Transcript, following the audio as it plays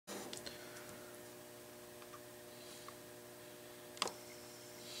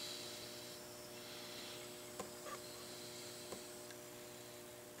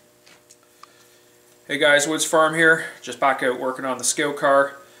Hey guys, Woods Farm here, just back out working on the Scout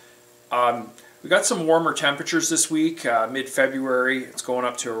car. We got some warmer temperatures this week, mid-February. It's going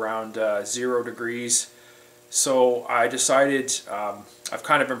up to around 0 degrees. So I decided, I've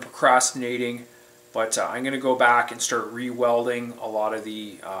kind of been procrastinating, but I'm going to go back and start re-welding a lot of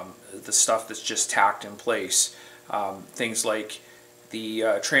the stuff that's just tacked in place. Things like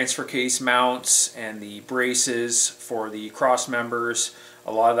the transfer case mounts and the braces for the cross members.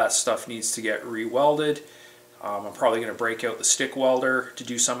 A lot of that stuff needs to get re-welded. I'm probably going to break out the stick welder to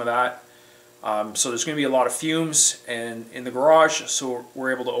do some of that. So there's going to be a lot of fumes in the garage, so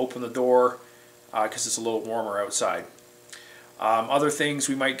we're able to open the door because it's a little warmer outside. Other things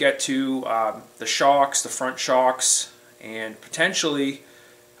we might get to, the shocks, the front shocks, and potentially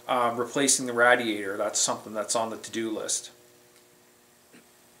replacing the radiator. That's something that's on the to-do list.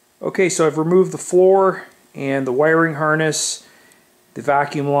 Okay, so I've removed the floor and the wiring harness, the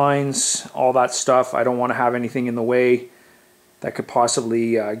vacuum lines, all that stuff. I don't want to have anything in the way that could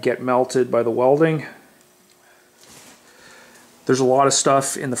possibly get melted by the welding. There's a lot of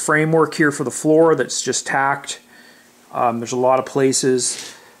stuff in the framework here for the floor that's just tacked. There's a lot of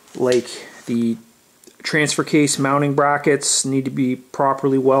places like the transfer case mounting brackets need to be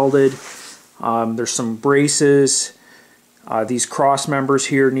properly welded. There's some braces. These cross members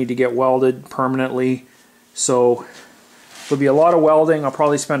here need to get welded permanently. So there'll be a lot of welding. I'll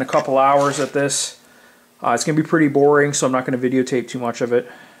probably spend a couple hours at this. It's going to be pretty boring, so I'm not going to videotape too much of it.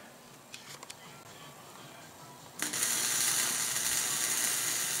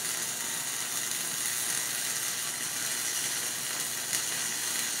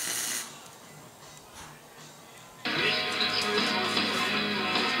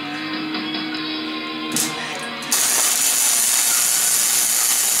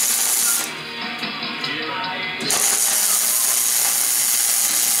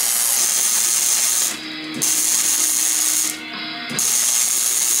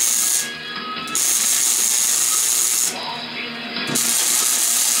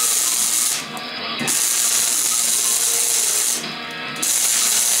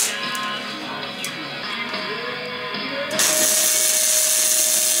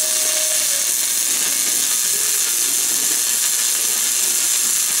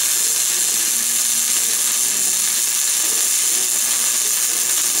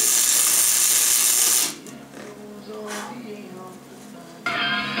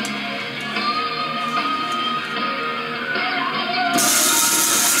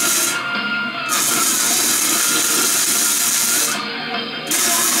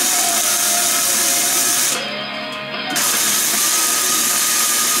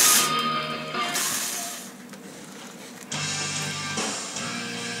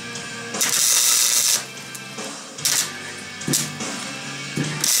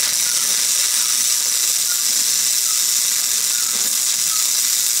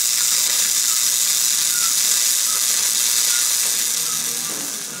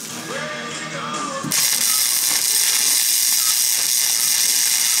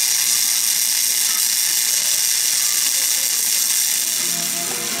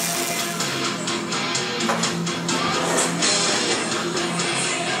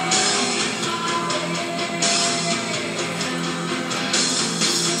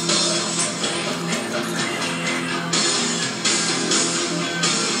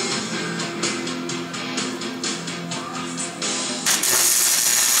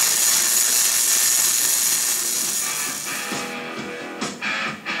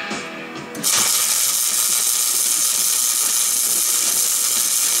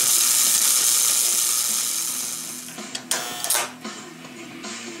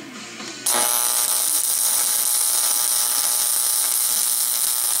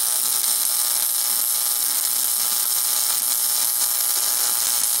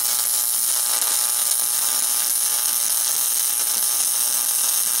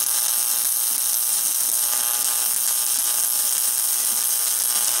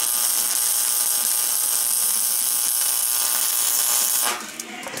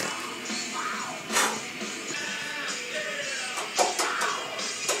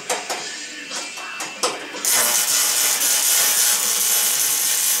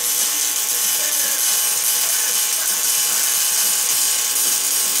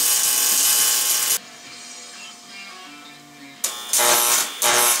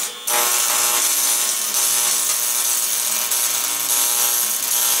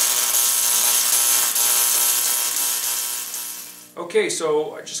 Okay,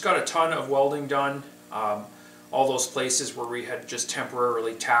 so I just got a ton of welding done. All those places where we had just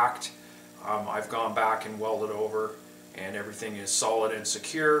temporarily tacked, I've gone back and welded over, and everything is solid and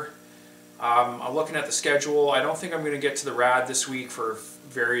secure. I'm looking at the schedule. I don't think I'm going to get to the rad this week for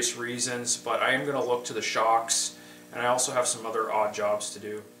various reasons, but I am going to look to the shocks, and I also have some other odd jobs to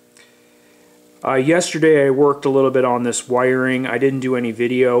do. Yesterday I worked a little bit on this wiring. I didn't do any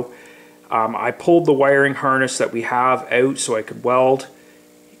video. I pulled the wiring harness that we have out so I could weld,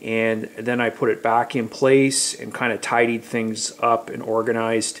 and then I put it back in place and kind of tidied things up and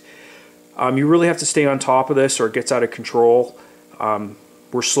organized. You really have to stay on top of this or it gets out of control.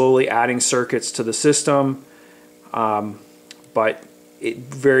 We're slowly adding circuits to the system, but it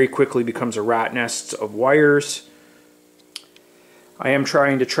very quickly becomes a rat nest of wires. I am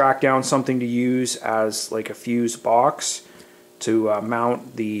trying to track down something to use as like a fuse box to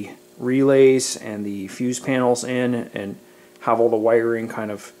mount the relays and the fuse panels in and have all the wiring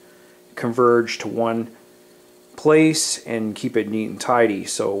kind of converge to one place and keep it neat and tidy.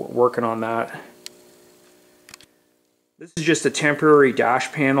 So working on that. This is just a temporary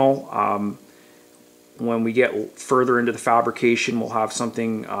dash panel. When we get further into the fabrication, we'll have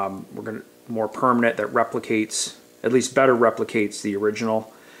something more permanent that replicates, at least better replicates the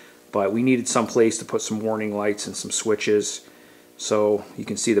original. But we needed some place to put some warning lights and some switches. So you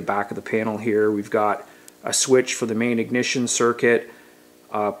can see the back of the panel here. We've got a switch for the main ignition circuit,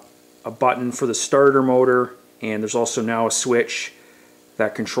 a button for the starter motor, and there's also now a switch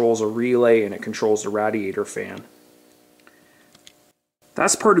that controls a relay and it controls the radiator fan.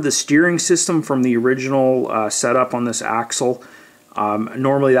 That's part of the steering system from the original setup on this axle.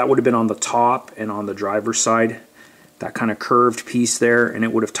 Normally that would have been on the top and on the driver's side, that kind of curved piece there, and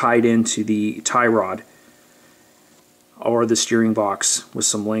it would have tied into the tie rod or the steering box with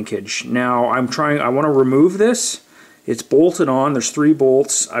some linkage. Now I want to remove this. It's bolted on. There's 3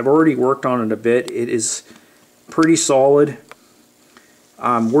 bolts. I've already worked on it a bit. It is pretty solid.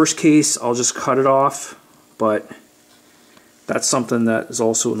 Worst case, I'll just cut it off, but that's something that is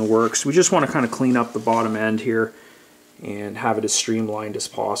also in the works. We just want to kind of clean up the bottom end here and have it as streamlined as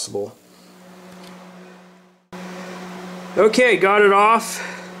possible. Okay, got it off.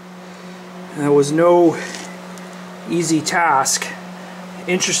 That was no easy task.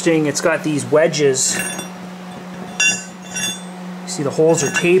 Interesting, it's got these wedges. See, the holes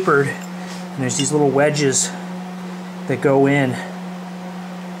are tapered and there's these little wedges that go in.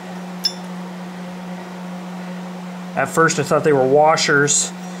 At first I thought they were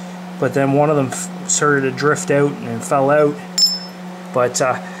washers, but then one of them started to drift out and fell out. But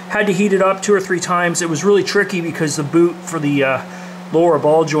had to heat it up 2 or 3 times. It was really tricky because the boot for the lower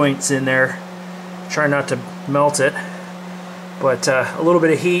ball joint's in there. Try not to melt it. But a little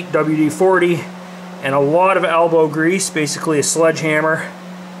bit of heat, WD-40, and a lot of elbow grease, basically a sledgehammer.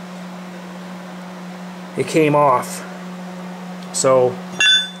 It came off. So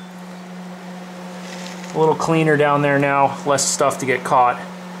a little cleaner down there now, less stuff to get caught.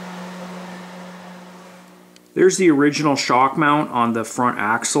 There's the original shock mount on the front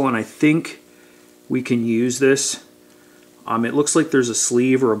axle, and I think we can use this. It looks like there's a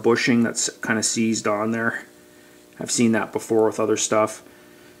sleeve or a bushing that's kind of seized on there. I've seen that before with other stuff.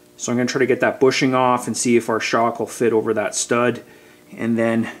 So I'm going to try to get that bushing off and see if our shock will fit over that stud. And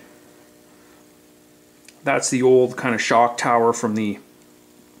then that's the old kind of shock tower from the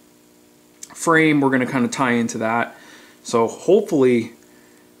frame. We're going to kind of tie into that. So hopefully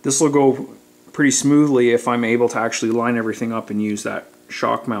this will go pretty smoothly if I'm able to actually line everything up and use that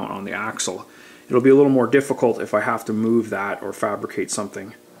shock mount on the axle. It'll be a little more difficult if I have to move that or fabricate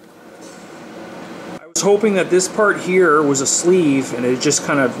something. I was hoping that this part here was a sleeve and it just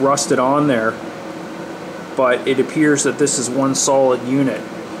kind of rusted on there, but it appears that this is one solid unit.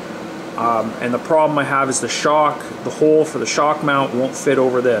 And the problem I have is the hole for the shock mount won't fit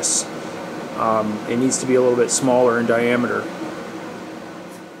over this. It needs to be a little bit smaller in diameter.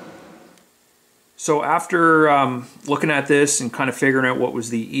 So after looking at this and kind of figuring out what was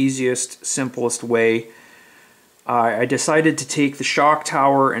the easiest, simplest way, I decided to take the shock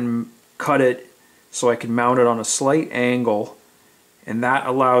tower and cut it so I could mount it on a slight angle, and that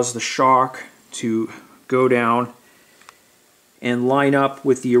allows the shock to go down and line up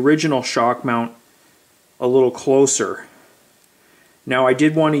with the original shock mount a little closer. Now I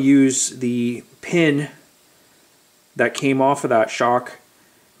did want to use the pin that came off of that shock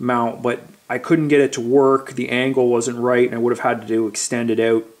mount, but I couldn't get it to work. The angle wasn't right and I would have had to extend it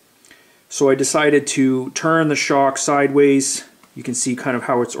out. So I decided to turn the shock sideways. You can see kind of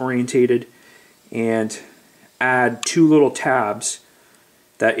how it's orientated, and add 2 little tabs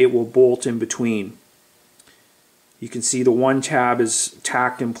that it will bolt in between. You can see the one tab is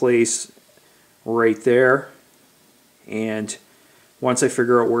tacked in place right there, and once I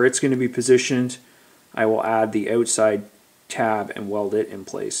figure out where it's going to be positioned, I will add the outside tab and weld it in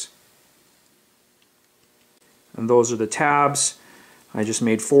place. And those are the tabs. I just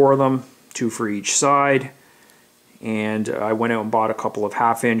made 4 of them, 2 for each side. And I went out and bought a couple of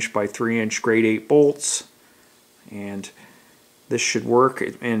 1/2 inch by 3 inch grade 8 bolts. And this should work,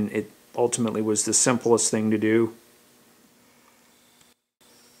 and it ultimately was the simplest thing to do.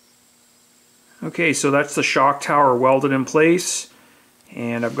 Okay, so that's the shock tower welded in place,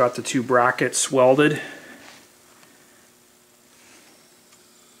 and I've got the 2 brackets welded.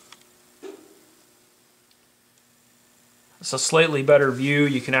 It's a slightly better view.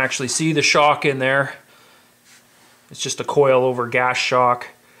 You can actually see the shock in there. It's just a coil over gas shock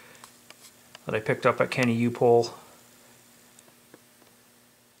that I picked up at Kenny U-Pole.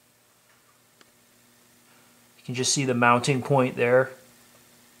 You can just see the mounting point there.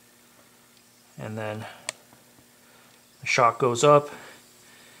 And then the shock goes up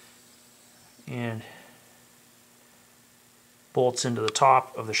and bolts into the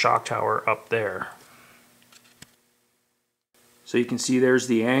top of the shock tower up there. So you can see there's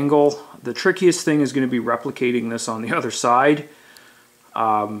the angle. The trickiest thing is going to be replicating this on the other side.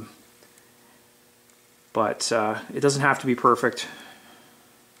 But it doesn't have to be perfect.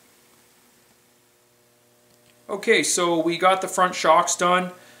 Okay, so we got the front shocks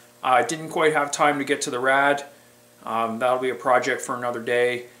done. I didn't quite have time to get to the rad. That'll be a project for another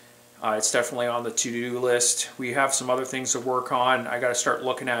day. It's definitely on the to-do list. We have some other things to work on. I got to start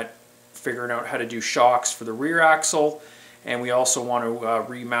looking at figuring out how to do shocks for the rear axle, and we also want to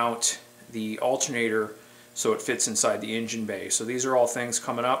remount the alternator so it fits inside the engine bay. So these are all things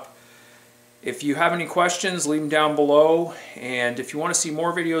coming up. If you have any questions, leave them down below, and if you want to see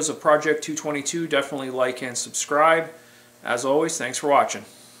more videos of Project 222, definitely like and subscribe. As always, thanks for watching.